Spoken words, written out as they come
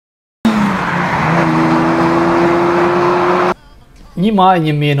1 maj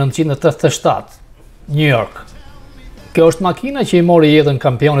 1987, New York. Kjo është makina që i mori jetën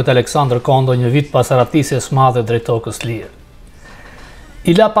kampionit Aleksander Kondos një vit pas ratisjes madhe drejt tokës lirë.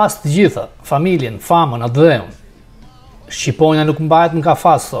 I la pas të gjitha, familjen, famën, atë dheun. Shqiponja nuk mbahet në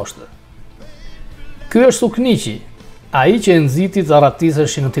kafas, thoshte. Ky është Sukniqi, ai që e nxiti të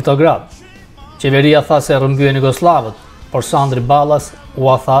ratisësh në Titograd. Qeveria tha se rrëmbyen Jugoslavët, por Sandri Ballas u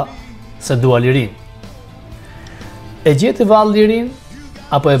tha se dua lirin. E gjeti vallë lirin,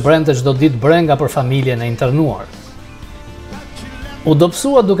 apo e brente çdo ditë brenga për familjen e internuar. U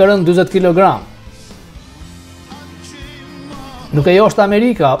dobësua duke rënë 40 kg. Nuk e joshte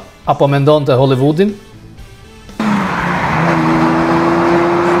Amerika, apo mendonte Hollywoodin?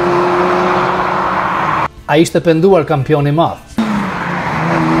 A ishte penduar kampion i madh.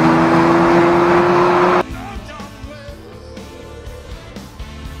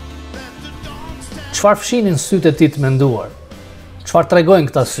 Çfarë fshinin sytë e tij të menduar? Çfarë tregojnë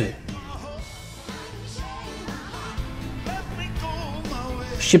këta sy?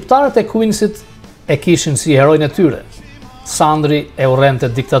 Shqiptarët e Queensit e kishin si herojnë e tyre. Sandri e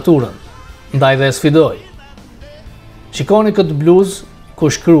urrente diktaturën, ndaj dhe e sfidoi. Shikoni këtë bluzë ku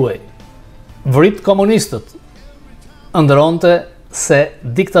shkruaj: "Vrit komunistët", ëndronte se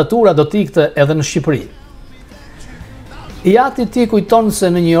diktatura do t'ikte edhe në Shqipëri. I ati ti kujton se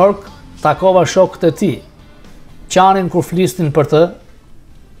në New York takova shokët e tij, qanin kur flisnin për të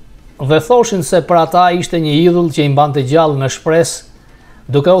dhe thoshin se për ata ishte një idhull që i mbante gjallë në shpresë,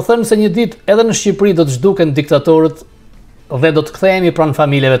 duke u thënë se një ditë edhe në Shqipëri do të zhduken diktatorët dhe do të kthehemi pranë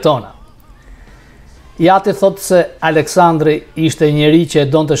familjeve tona. Jati thot se Aleksandri ishte njeri që e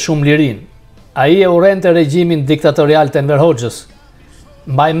donte shumë lirin. Ai e urrente regjimin diktatorial të Enver Hoxhës.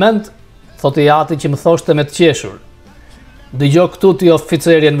 Mbaj mend, thot i Jati që më thoshte me të qeshur: "Dëgjoj këtu ti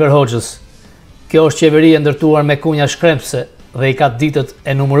oficeri Enver Hoxhës. Kjo është qeveri e ndërtuar me kunja shkrepse dhe i ka ditët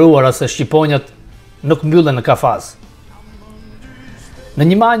e numëruara se shqiponjët nuk mbyllen në kafaz." Në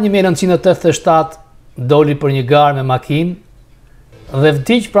 1 maj 1987 doli për një garë me makinë dhe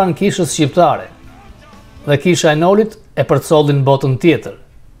vdiq pranë kishës shqiptare. Dhe kisha e Nolit e përcollin botën tjetër.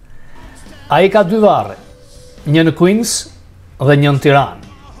 Ai ka 2 varre, një në Queens dhe një në Tiranë.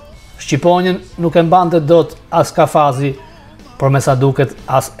 Shqiponjën nuk e mbante dot as kafazi, por me sa duket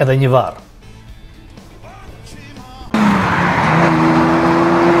as edhe një varr.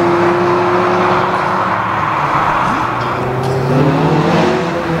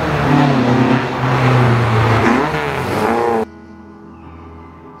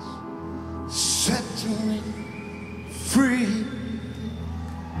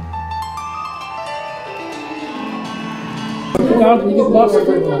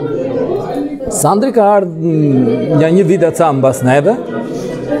 Sandri ka ardhë një vit e ca mbas neve.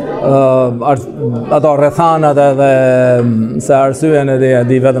 Ato rrethanat edhe se arsyen e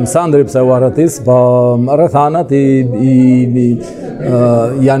di vetëm Sandri pse u arratis, po rrethanat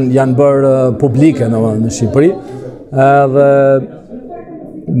janë bërë publike në Shqipëri. Edhe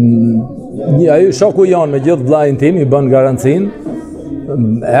ai shoku jon me gjithë vllajin tim i bën garancinë.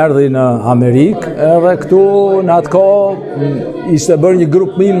 Erdhi në Amerikë edhe këtu në atë kohë ishte bërë një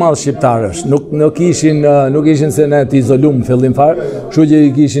grup më i madh shqiptarësh. Nuk ishin se ne të izoluar fillim fare, kështu që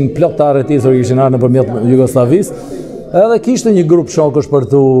i kishin plot të arretisur, kishin ardhur nëpërmjet Jugosllavisë. Edhe kishte një grup shokësh për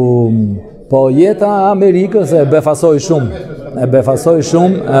tu, po jeta e Amerikës e befasoi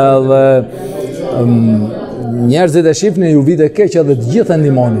shumë, edhe njerëzit e shifnin ju vite keq edhe të gjithë e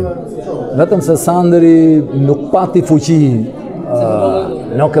ndihmonin. Vetëm se Sandri nuk pati fuqi,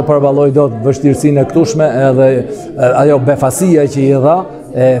 nuk e përballoi dot vështirësinë e këtushme, edhe ajo befasia që i dha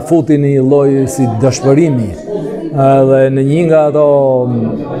e futi në një lloj si dëshpërimi. Edhe në një nga ato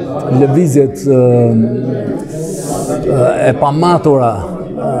lëvizjet e pamatura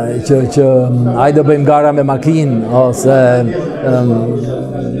që hajde bëjmë gara me makinë ose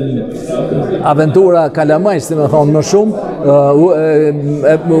aventura kalamajsh, si me thonë më shumë,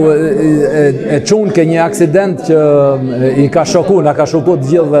 e qunë ke një aksident që i ka shoku, na ka shoku të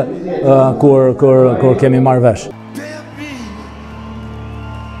gjithëve kur kemi marrë vesh.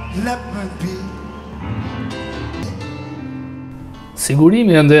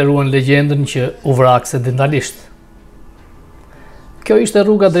 Sigurimi e nderuan legjendën që u vrak aksidentalisht. Kjo ishte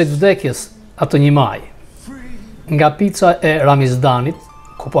rruga drejt vdekjes atë 1 maj. Nga pica e Ramizdanit,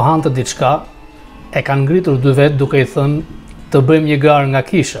 ku po hante diçka, e kanë ngritur 2 vet duke i thënë të bëjmë një garë nga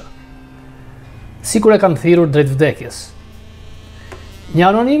kisha. Sikur e kanë thirrur drejt vdekjes. Një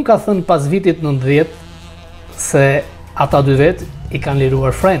anonim ka thënë pas vitit 90 se ata 2 vet i kanë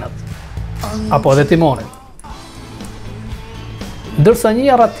liruar frenat, apo edhe timonin. Ndërsa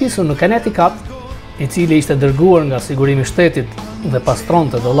një arratisur në Connecticut, i cili ishte dërguar nga sigurimi shtetit dhe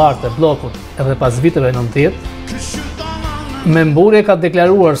pastronte dollarët e bllokut edhe pas viteve 90, me mburje ka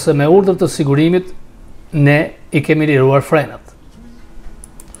deklaruar se me urdhër të sigurimit ne i kemi liruar frenat.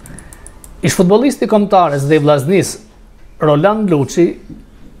 Ish futbollisti kombëtares dhe i vllaznis Roland Luçi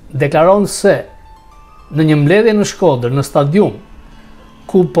deklaron se në një mbledhje në Shkodër në stadium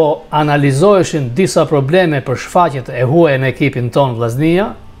ku po analizoheshin disa probleme për shfaqjet e huaja në ekipin ton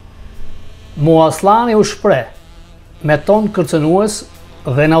vllaznia, Muaslani u shpreh me ton kërcënues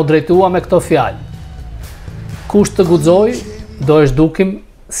dhe na u drejtua me këto fjalë: kush të guxoj, do e zhdukim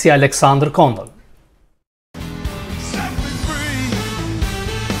si Aleksander Kondon.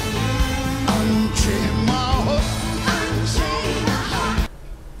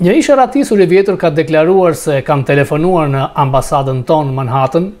 Një ish ratisur i vjetër ka deklaruar se kanë telefonuar në ambasadën tonë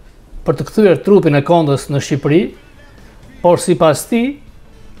Manhattan për të kthyer trupin e Kondos në Shqipëri, por sipas tij,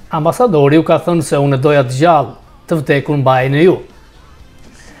 ambasadori u ka thënë se unë doja të gjallë, të vdekur mbajeni ju.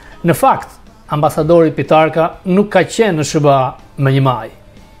 Në fakt, ambasadori Pitarka nuk ka qenë në SBA më 1 maj.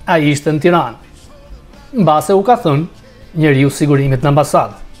 Ai ishte në Tiranë. Mbase u ka thënë njeriu sigurimit në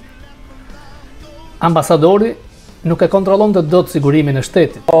ambasadë. Ambasadori nuk e kontrollon të dot sigurimin e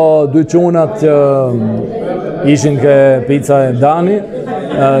shtetit. Dy çunat që ishin ke pica e Dani,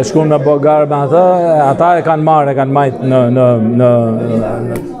 shkuan me bogar me ata e kanë marrë, e kanë majt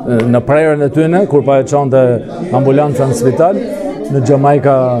në prerën e tyne, kur pa e çonte ambulanca në spital, në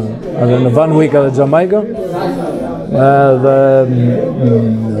Jamaica, në Van Wyck dhe Jamaica. Dhe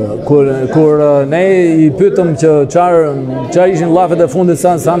kur ne i pyetëm që çfarë ishin llafet e fundit,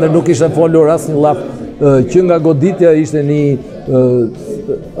 Aleksander nuk ishte folur asnjë llaf, që nga goditja ishte në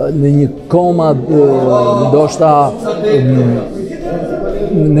një koma, ndoshta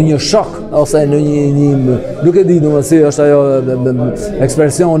në një shok, ose në një nuk e di si është ajo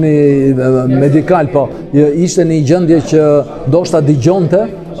ekspresioni medikal, po ishte në një gjendje që ndoshta dëgjonte,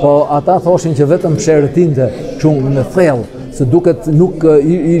 po ata thoshin që vetëm psherëtinte çunë në thellë, se duket nuk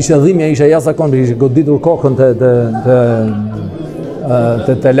ishte dhimbja, ishte jashtëzakonisht, ishte goditur kokën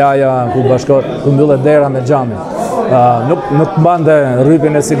te laja ku mbyllet dera me xhamin. Nuk mbante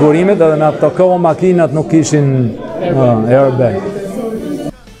rrypjen e sigurimit, edhe në ato kohë makinat nuk kishin airbag.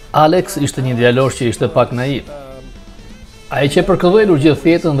 Alex ishte një djalosh që ishte pak naiv. Ai që përkëdhelur gjithë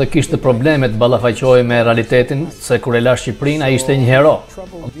jetën dhe kishte probleme të ballafaqohej me realitetin, se kur e la Shqipërinë ai ishte një hero.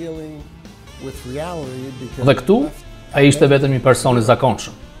 Dhe këtu ai ishte vetëm një person i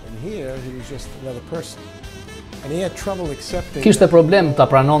zakonshëm. Kishte problem ta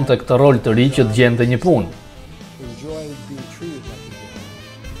pranonte këtë rol të ri që të gjente një punë.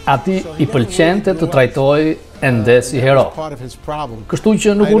 Ati i pëlqente të trajtojë ende si hero. Kështu që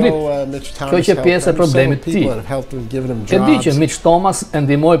nuk u rit. Kjo që pjesë e problemit të tij. E di që Mitch Thomas e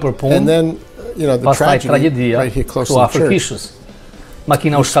ndihmoi për punë, pastaj tragjedia këtu afër kishës.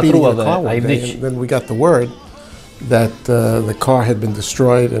 Makina u shkatrua dhe ai vdiq.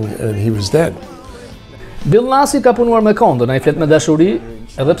 Bill Nasi ka punuar me Kondo, ai flet me dashuri,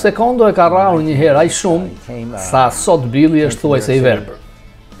 edhe pse Kondo e ka rrahur një herë aq shumë sa sot Billi është thuajse i verbër.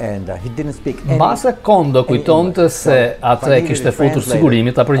 Mbase Kondo kujtonte se atë e kishte futur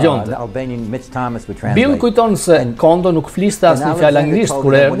sigurimi ta përgjonte. Bill kujton se Kondo nuk fliste asnjë fjalë anglisht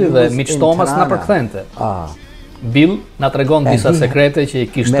kur erdhi dhe Mitch Thomas na përkthente. Bill na tregon disa sekrete që i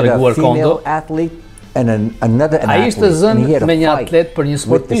kishte treguar Kondo. Ai ishte zënë me një atlet për një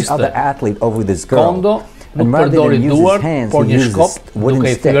sportiste. Kondo nuk përdori duart, por një shkop duke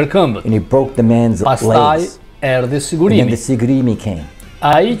i thyer këmbët. Pastaj erdhi sigurimi.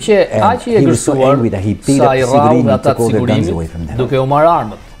 Ai që aq i egërsuar sa i rrau dhe ata të sigurimit duke u marrë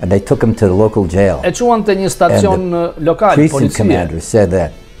armët. E quan te një stacion lokal policie.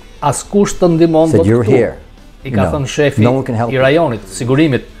 Askush të ndihmon dot këtu. I ka thënë shefi i rajonit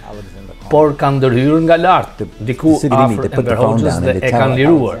sigurimit, por kanë ndërhyrë nga lart, diku afër Enver Hoxhës dhe e kanë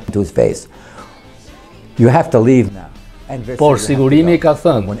liruar. Por sigurimi ka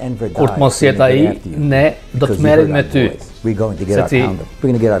thënë, kur të mos jetë ai, ne do të merrem me ty, se ti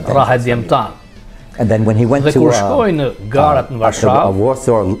rrahet djemtan. Dhe kur shkoi në garat në Varshavë,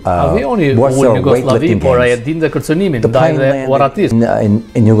 avioni ul në Jugosllavi, por ai e dinte kërcënimin ndaj dhe u arratis.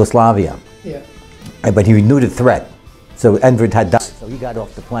 In Yugoslavia. But he knew the threat. So Enver had died. So he got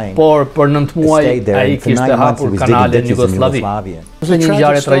off the plane. Por për 9 muaj ai kishte hapur kanale në Jugosllavi. Ishte një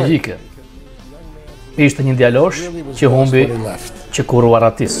ngjarje tragjike. Ishte një djalosh që humbi që kur u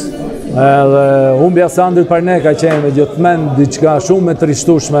arratis. Edhe humbja e Sandrit Parne ka qenë gjithmonë diçka shumë e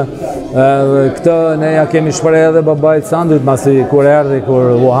trishtueshme. Edhe këtë ne ja kemi shprehë edhe babait Sandrit pasi kur erdhi,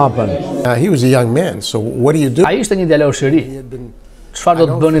 kur u hapën. He was a young man, so what do you do? Ai ishte një djalosh i ri. çfarë do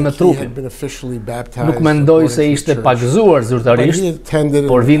të bëni me trupin. Nuk mendoj se ishte pagëzuar zyrtarisht,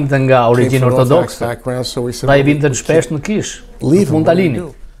 por vinte nga origjinë ortodokse, pra i vinte shpesh në kish, nuk mund ta lini.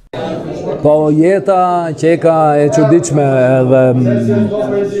 Po jeta qeka e çuditshme edhe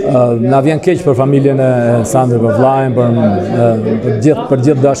na vjen keq për familjen e Aleksanderit, për vllajën, për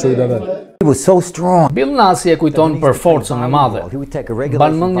gjithë dashuritë e vet. He was so strong. Bill Nasi e kujton për forcën e madhe.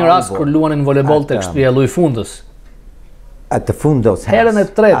 Ban mend një rast kur luanin voleboll tek shtëpia e Louis Fundës. At the Kondos house. Herën e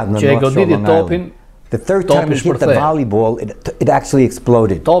tretë që e goditi topin, the third time he hit the volleyball, it actually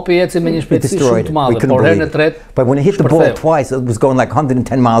exploded. Topi eci me një shpejtësi shumë të madhe, por herën e tretë, but when he hit the ball twice, it was going like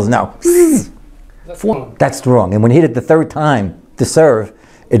 110 miles an hour. That's strong. And when he hit it the third time to serve,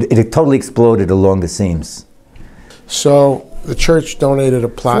 it totally exploded along the seams. So the church donated a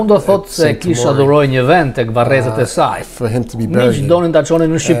plot. Fundo thot se kisha dhuroi një vend tek varrezat e saj. For him to be buried. Miq donin ta çonin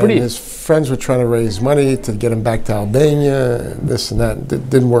në Shqipëri. His friends were trying to raise money to get him back to Albania, this and that. It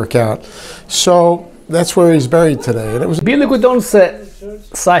didn't work out. So that's where he's buried today. And it was Billy kujton se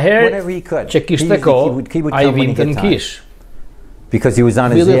sa herë që kishte kohë, ai vinte në kish. Because he was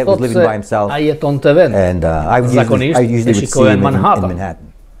on his head, was living by himself. Ai jetonte vetë. And I usually would see him in Manhattan.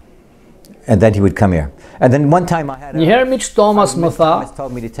 And then he would come here. And then one time I had Njëherë miq Thomas më tha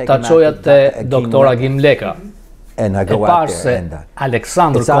ta çoja te doktora Gimleka. And I go out there and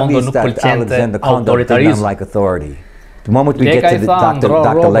Aleksander Kondo nuk pëlqente autoritarizmi. Like authority. The moment we get to the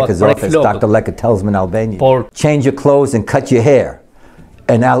Dr. Leka's office, Dr. Leka tells him in Albania, change your clothes and cut your hair.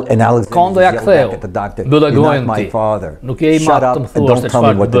 And Alexander Kondo ja ktheu. You're not my father. Shut up and don't tell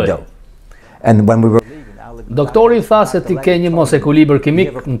me what to do. And when we were doktori tha se ti ke një mos ekuilibër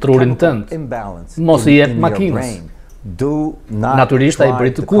kimik në trurin tënd. Mos I jep makinës. Natyrisht ai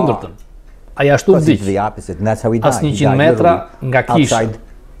bëri të kundërtën. Ai ashtu vdiq. As 100 metra nga kisha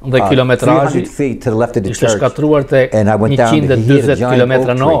dhe kilometrazhi ishte shkatruar te 120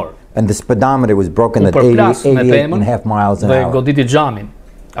 km/h. And the speedometer was broken at 88.5 miles an hour. Dhe goditi xhamin.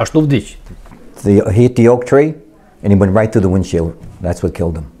 Ashtu vdiq. He hit the oak tree and he went right through the windshield. That's what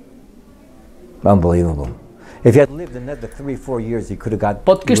killed him. Unbelievable. If he had lived another 3-4 years, he could have got.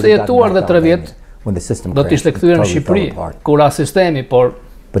 Po të kishte jetuar dhe 3 vjet, do të ishte kthyer në Shqipëri, ku ra sistemi, por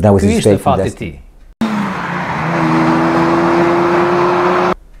ky ishte fati I tij.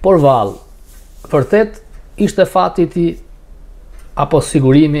 Por vallë, vërtet ishte fati I tij apo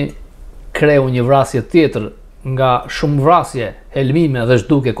sigurimi kreu një vrasje tjetër nga shumë vrasje, helmime dhe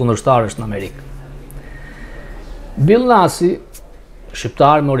zhduke kundërshtarësh në Amerikë. Bill Nasi,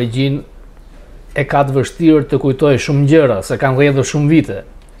 shqiptar me origjinë, e ka të vështirë të kujtojë shumë gjëra, se kanë rrjedhur shumë vite.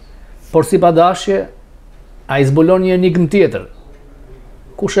 Por si padashje, ai zbulon një enigmë tjetër.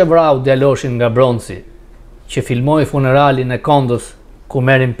 Kush e vrau djaloshin nga Bronci, që filmoi funeralin e Kondos, ku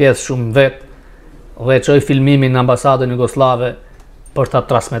merrin pjesë shumë vetë dhe çoi filmimin në ambasadën jugoslave për ta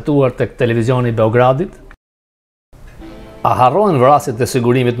transmetuar tek televizioni I Beogradit? A harrohen vrasjet e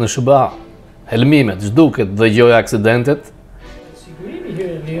sigurimit në SBA, helmimet, zhduket dhe gjoja aksidentet?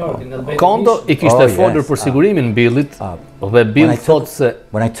 Kondo I kishte folur për sigurimin Billit dhe Bill thot se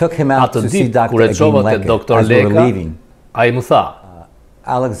atë ditë kur e çova te doktor Leka, ai më tha,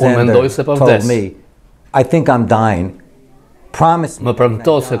 unë mendoj se po vdes. I think I'm dying. Promise Më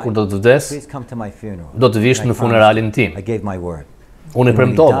premto se kur do të vdes, do të vish në funeralin tim. Unë I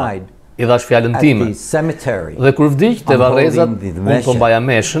premtova, I dhash fjalën time. Dhe kur vdiq te varrezat, unë po mbaja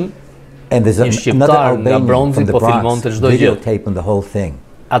meshën. Një shqiptar nga Bronzi po filmonte çdo gjë.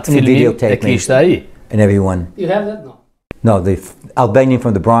 Atë filmin e kishte ai. And everyone. You have that? No. No, the Albanian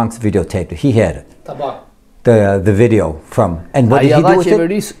from the Bronx videotaped it. He had it. Tabak. The video from. And what did he do with it?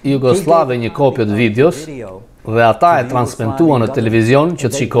 Qeverisë jugoslave një kopje të videos dhe ata e transmetuan në televizion që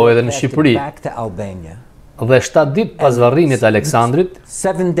të shikohej edhe në Shqipëri. Dhe 7 ditë pas varrimit të Aleksandrit,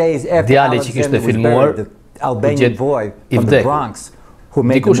 djali që kishte filmuar I vdek.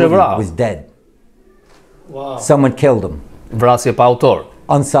 Dikush e vrau. Someone killed him. Vrasje pa autor.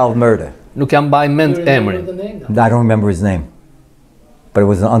 Unsolved murder. Nuk jam mbaj mend emrin. I don't remember his name. But it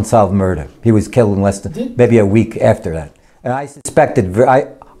was an unsolved murder. He was killed in less than maybe a week after that. And I suspected,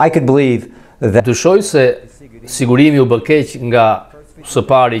 I could believe that. Dyshoj se sigurimi u bë keq nga së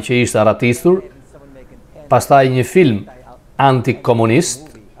pari që ishte arratistur, pastaj një film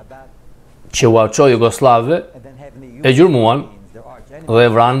antikomunist që u aqoi jugosllavëve e gjurmuan dhe e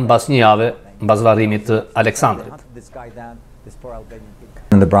vranë mbas një jave mbas varrimit të Aleksandrit.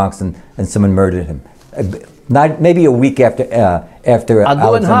 In the Bronx and someone murdered him. Not maybe a week after A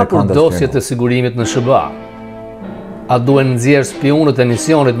duen hapur dosjet e sigurimit në SBA? A duen nxjerr spionët e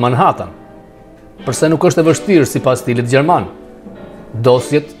misionit Manhattan? Përse nuk është e vështirë sipas stilit gjerman.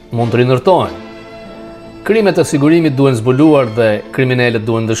 Dosjet mund të rinërtohen. Krimet e sigurimit duhen zbuluar dhe kriminalët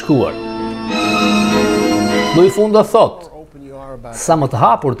duhen dëshkuar. Lloji funda thot, sa më të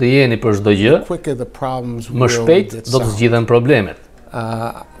hapur të jeni për çdo gjë, më shpejt do të zgjidhen problemet.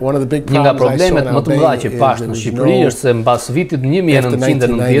 Një nga problemet më të mëdha që pash në Shqipëri është se mbas vitit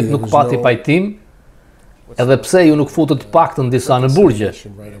 1990 nuk pati pajtim, edhe pse ju nuk futët paktën disa në burgje.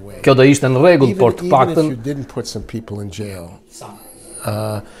 Kjo do ishte në rregull, por të paktën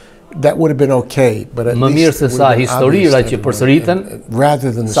më mirë se sa historira që përsëriten,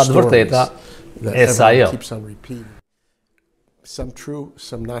 sa të vërteta e sa jo. Some true,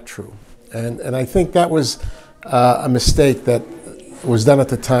 some not true. And I think that was a mistake that was done at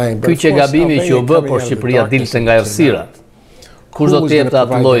the time. Ky që gabimi që u bë, por Shqipëria dilte nga errësira. Kush do të jetë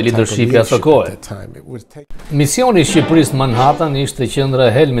atë lloj leadershipi asaj kohe? Misioni i Shqipërisë në Manhattan ishte qendra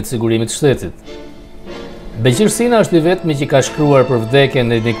e helmit të sigurimit të shtetit. Beqirësina është i vetmi që ka shkruar për vdekjen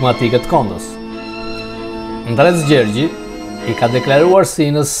enigmatike të Kondos. Ndrec Gjergji i ka deklaruar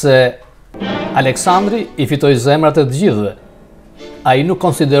sinës se Aleksandri i fitoi zemrat e të gjithëve. Ai nuk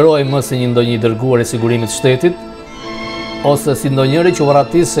konsideroi më si një ndonjë dërguar i sigurimit të shtetit, ose si ndonjëri që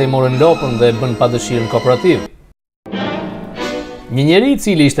urratis se i morën lopën dhe e bën padëshirën kooperativ. Një njeri i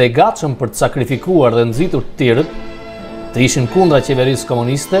cili ishte i gatshëm për të sakrifikuar dhe nxitur të tjerët të ishin kundra qeverisë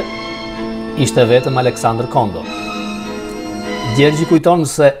komuniste, ishte vetëm Aleksander Kondos. Gjergji kujton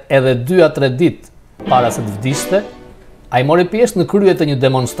se edhe 2-3 ditë para se të vdiste, ai mori pjesë në krye të një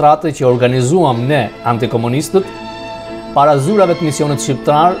demonstrate që organizuam ne antikomunistët para zyrave të misionit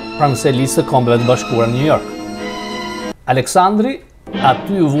shqiptar pranë selisë së Kombeve të Bashkuara në New York. Aleksandri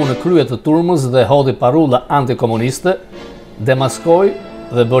aty u vu në krye të turmës dhe hodhi parulla antikomuniste, demaskoi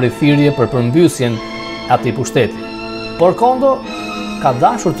dhe bëri thirrje për përmbysjen e atij pushteti. Por Kondo ka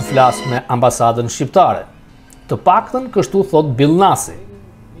dashur të flasë me ambasadën shqiptare. Të paktën kështu thot Bill Nasi.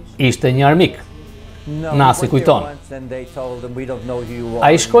 Ishte një armik. Nasi kujton.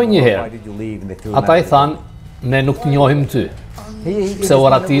 Ai shkoi një herë. Ata i thanë, ne nuk të njohim ty, pse u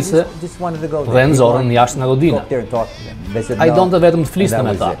ratise dhe nxorën jashtë nga godina. Ai donte vetëm të fliste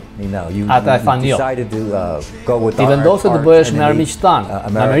me ta. Ata e thanë jo. Ti vendose të bëhesh me armiqtë tanë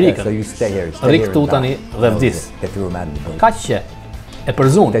në Amerikën. Rri këtu tani dhe vdis. Kaq që e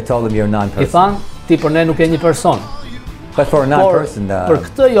përzun. I thanë, ti për ne nuk e një person. But for a non-person, për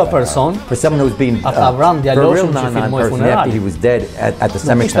këtë jo person, for someone who's been ata vran djaloshin që filmoi funerali. He was dead at the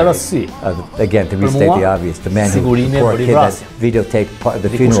cemetery. Again, to restate the obvious, the man who poor kid that videotaped the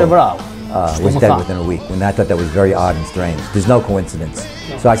funeral was dead within a week. And I thought that was very odd and strange. There's no coincidence.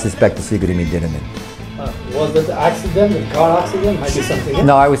 So I suspect the Sigurimi did him in. Was it an accident, a car accident? Might be something else?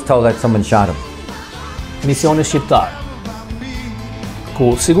 No, I was told that someone shot him. Misioni shqiptar,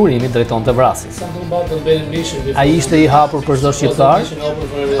 ku Sigurimi drejton të vrasjes. Ai ishte i hapur për çdo shqiptar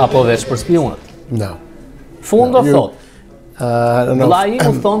apo vetëm për spionët? No. Fundo thot. Vllai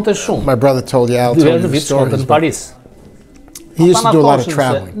u thonte shumë. My brother told you, Al told you the stories. Në Paris. He used to do a lot of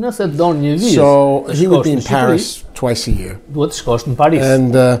traveling. Nëse don një vizë, so he would be in Paris twice a year. Duhet të shkosh në Paris.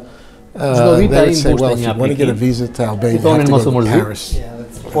 And they would say, well, if you want to get a visa to Albania, you have to go to Paris.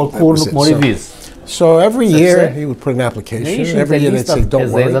 Por kur nuk mori vizë. So every year he would put an application. Every year they'd say,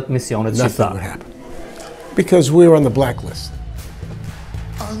 "Don't worry, nothing would happen," because we were on the blacklist.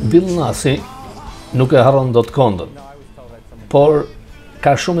 Bill Nasi nuk e harron dot Kondon, por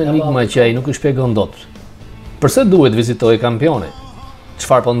ka shumë enigma që ai nuk i shpjegon dot. Përse duhet vizitoi kampioni?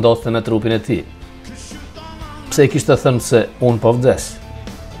 Çfarë po ndodhte me trupin e tij? Pse i kishte thënë se unë po vdes?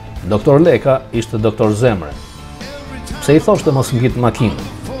 Doktor Leka ishte doktor zemre. Pse i thoshte mos ngit makinën?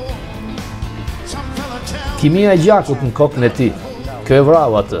 Kimia e gjakut në kokën e tij, kjo e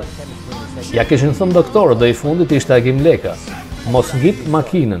vrau atë. Ja kishin thënë doktorët dhe i fundit ishte Agim Leka, mos ngit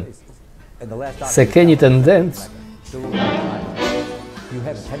makinën, se ke një tendencë.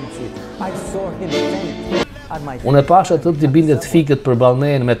 Unë e pash atë t'i bindet fikët për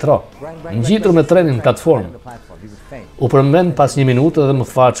ballnejen metro, ngjitur me trenin në platformë. U përmend pas një minutë dhe më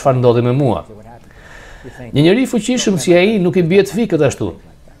tha çfarë ndodhi me mua. Një njeri fuqishëm si ai nuk i bie të fikët ashtu.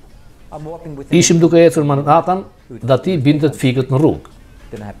 Ishim duke ecur Manhattan dhe ati bindet fikët në rrugë.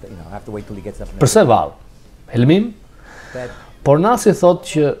 Përse vallë? Helmim? Por Nasi thot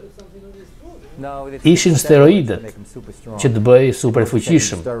që ishin steroidet që të bëj super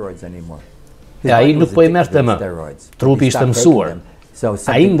fuqishëm. E ai nuk po i merrte më. Trupi ishte mësuar.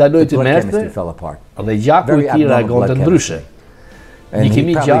 Ai ndaloi të merrte dhe gjaku i tij reagonte ndryshe. Një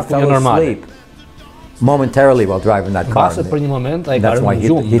kimi gjaku jo normale. Momentarily while driving that car. Pasë për një moment ai ka rënë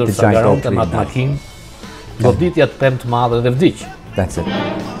gjumë ndërsa garonte me atë makinë. Goditja të pemë të madhe dhe vdiq. That's it.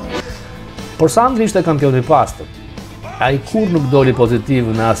 Por Sandri ishte kampion i pastër. Ai kur nuk doli pozitiv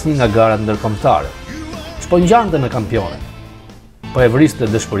në asnjë nga garat ndërkombëtare. Ç'po ngjante me kampione, po e vriste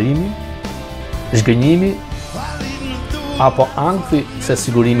dëshpërimi, zhgënjimi, apo ankthi se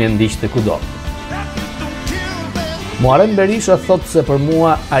sigurimi e ndiqte kudo. Muharrem Berisha thot se për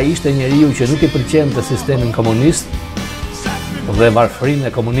mua ai ishte njeriu që nuk i pëlqente sistemin komunist dhe varfërinë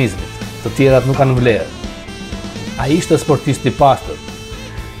e komunizmit, të tjerat nuk kanë vlerë. Ai ishte sportist i pastër.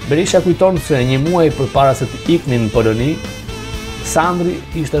 Berisha kujton se një muaj përpara se të iknin në Poloni, Sandri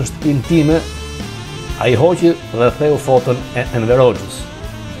ishte në shtëpinë time, ai hoqi dhe theu foton e Enver Hoxhës.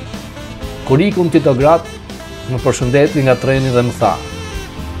 Kur ikun Titograd, më përshëndeti nga treni dhe më tha: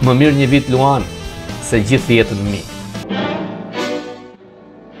 "Më mirë një vit luan se gjithë jetën mi."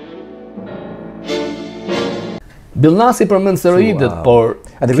 Billnasi përmend steroidet, por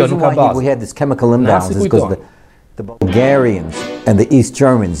kjo nuk ka bazë. We had this chemical imbalance is because the Bulgarians and the East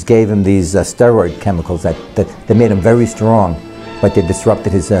Germans gave him these steroid chemicals that made him very strong, but they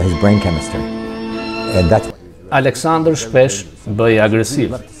disrupted his brain chemistry. And that's Aleksander shpesh bëhej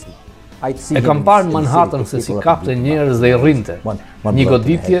agresiv. E kam parë në Manhattan se si kapte njerëz dhe i rrinte, një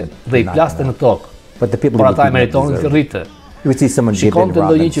goditje dhe i plaste në tokë, por ata e meritonin të rrite. Shikonte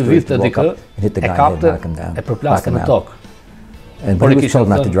ndonjë që vifte dikë, e kapte, e përplaste në tokë. Por i kishin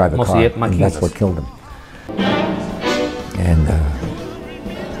thënë mos i jep makinës.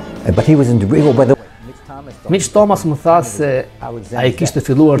 Mitch Thomas më tha se ai kishte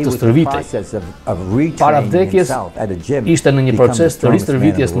filluar të stërvitej. Para vdekjes ishte në një proces të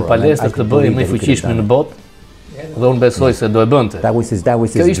ristërvitjes në palestër të bëhej më i fuqishëm në botë, dhe unë besoj se do e bënte. Kjo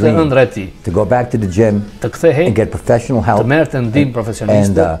ishte ëndra e tij. Të kthehej, të merrte ndihmë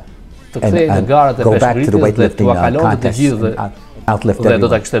profesioniste, të kthehej në garat e peshqëritjes dhe t'u kalonte të gjithë dhe do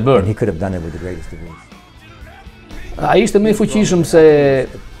ta kishte bërë. Ai ishte më i fuqishëm se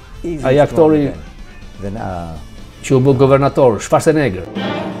ai aktori që u bë governator, Schwarzenegger.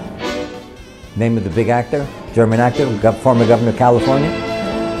 Name of the big actor, German actor, former governor of California?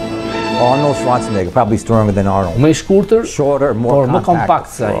 Arnold Schwarzenegger, probably stronger than Arnold. Më i shkurtër, shorter, more por më kompakt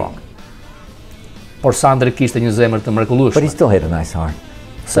se ai. Por Sandri kishte një zemër të mrekullueshme. But he still had a nice heart.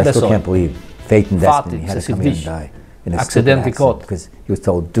 Se besoj. I can't believe fate and destiny had to come here and die in a stupid accident because he was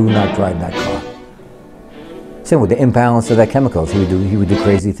told, do not drive that car. So with the imbalance of that chemicals, he would do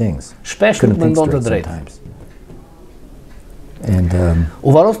crazy things. Shpesh nuk mendon të drejtë. And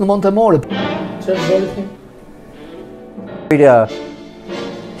u varos në Montemori.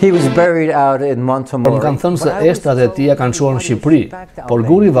 he was buried out in Montemori. Më kanë thënë se eshtrat e tij kanë çuar në Shqipëri, por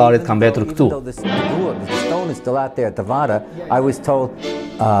guri i varit ka mbetur këtu. The stone is still out there at Vdekja. I was told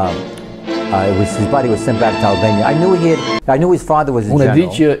his body was sent back to Albania. I knew his father was a general. Unë di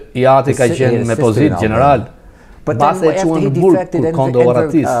që Iati ka qenë me pozitë general. But then after he defected and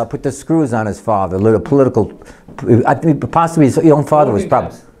put the screws on his father, little political, I think possibly his own father was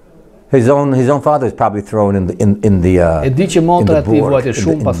probably his own father was probably thrown in the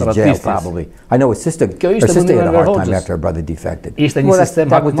jail probably. I know his sister had a hard time after her brother defected. Well,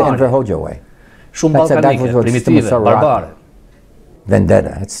 that was the Enver Hoxha way. That was what system was so rotten.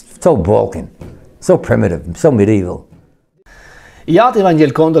 Vendetta. It's so Balkan, so primitive, so medieval. Iati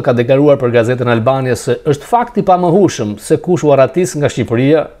Evangel Kondo ka deklaruar për gazetën Albania se është fakt i pamohueshëm se kush u arratis nga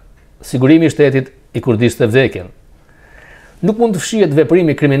Shqipëria, sigurimi i shtetit i kurdiste vdekjen. Nuk mund të fshihet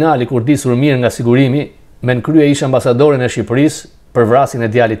veprimi kriminal i kurdisur mirë nga sigurimi, me në krye ish ambasadorin e Shqipërisë për vrasjen e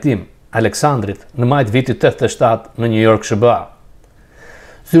djalit tim, Aleksandrit, në majt vitit 87 në New York, SBA.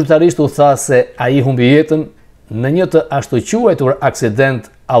 Zyrtarisht u tha se ai humbi jetën në një të ashtu quajtur aksident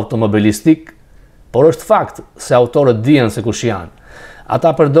automobilistik, por është fakt se autorët dihen se kush janë.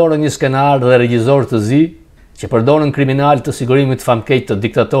 Ata përdorën një skenar dhe regjizor të zi, që përdorën kriminal të sigurimit famkeq të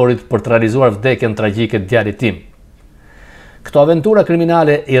diktatorit për të realizuar vdekjen tragjike të djalit tim. Këto aventura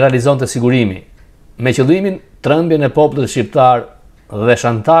kriminale i realizonte sigurimi, me qëllimin trembjen e popullit shqiptar dhe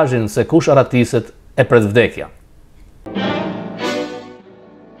shantazhin se kush arratiset e pret vdekja.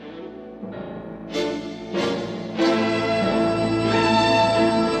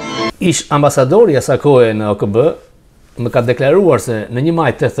 Ish ambasadori asaj kohe në OKB më ka deklaruar se në 1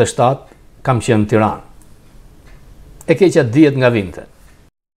 maj 87 kam qenë në Tiranë. E keqja dihet nga vinte.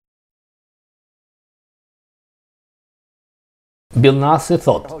 Billnasi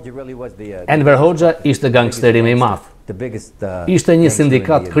thot, Enver Hoxha ishte gangsteri më i madh. Ishte një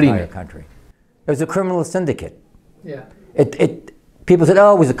sindikat krimi. It was a criminal syndicate. People said,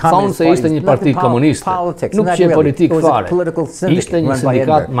 oh, it was a communist party. Thonë se ishte një parti komuniste, nuk që politik fare. Ishte një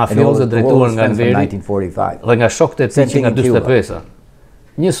sindikat mafioze drejtuar nga Enveri dhe nga shokët e tij që nga 45-a.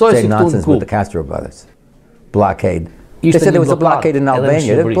 Njësoj si këtu në Kubë. Blockade. They said there was a blockade in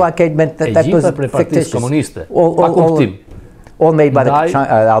Albania. The blockade meant that was fictitious. Komuniste, All made by the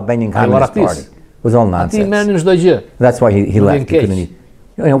Albanian Communist Party. was all Ati nonsense. merrnin çdo gjë. That's why he left. He keq.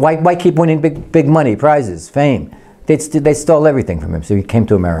 couldn't, why keep winning big money, prizes, fame? They stole everything from him, so he came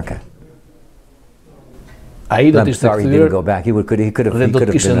to America. Ai do I'm të ishte sorry he didn't go kthyer back. He could dhe have do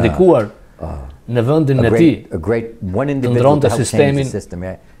të kishte been ndikuar në vendin e tij. a great one individual ndronte to help change sistemin, the system.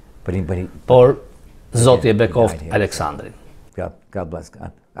 Yeah. But he Por Zoti e he bekoft died here. Aleksandrin. God bless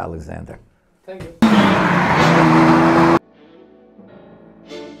God, Alexander. Thank you.